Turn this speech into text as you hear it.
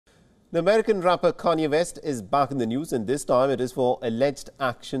The American rapper Kanye West is back in the news, and this time it is for alleged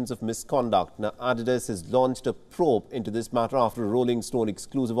actions of misconduct. Now, Adidas has launched a probe into this matter after a Rolling Stone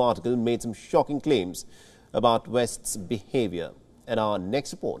exclusive article made some shocking claims about West's behaviour. And our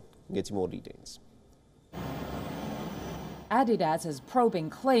next report gets you more details. Adidas is probing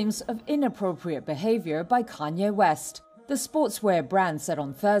claims of inappropriate behaviour by Kanye West. The sportswear brand said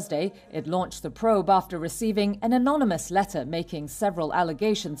on Thursday it launched the probe after receiving an anonymous letter making several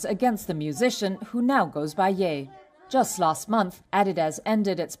allegations against the musician, who now goes by Ye. Just last month, Adidas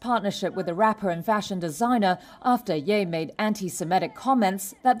ended its partnership with the rapper and fashion designer after Ye made anti-Semitic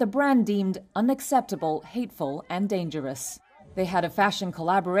comments that the brand deemed unacceptable, hateful and dangerous. They had a fashion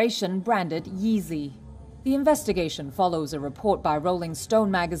collaboration branded Yeezy. The investigation follows a report by Rolling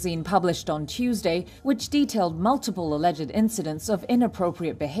Stone magazine published on Tuesday, which detailed multiple alleged incidents of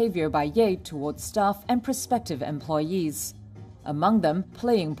inappropriate behavior by Ye towards staff and prospective employees. Among them,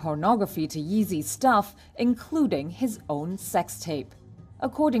 playing pornography to Yeezy staff, including his own sex tape.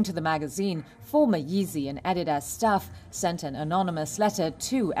 According to the magazine, former Yeezy and Adidas staff sent an anonymous letter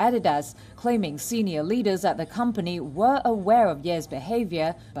to Adidas claiming senior leaders at the company were aware of Ye's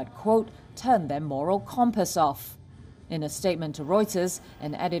behavior but, quote, turned their moral compass off. In a statement to Reuters,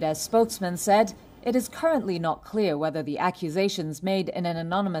 an Adidas spokesman said, "It is currently not clear whether the accusations made in an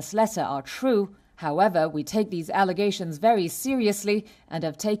anonymous letter are true. However, we take these allegations very seriously and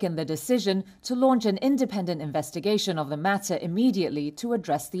have taken the decision to launch an independent investigation of the matter immediately to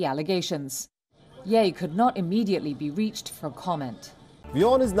address the allegations." Ye could not immediately be reached for comment.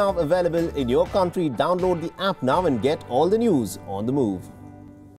 WION is now available in your country. Download the app now and get all the news on the move.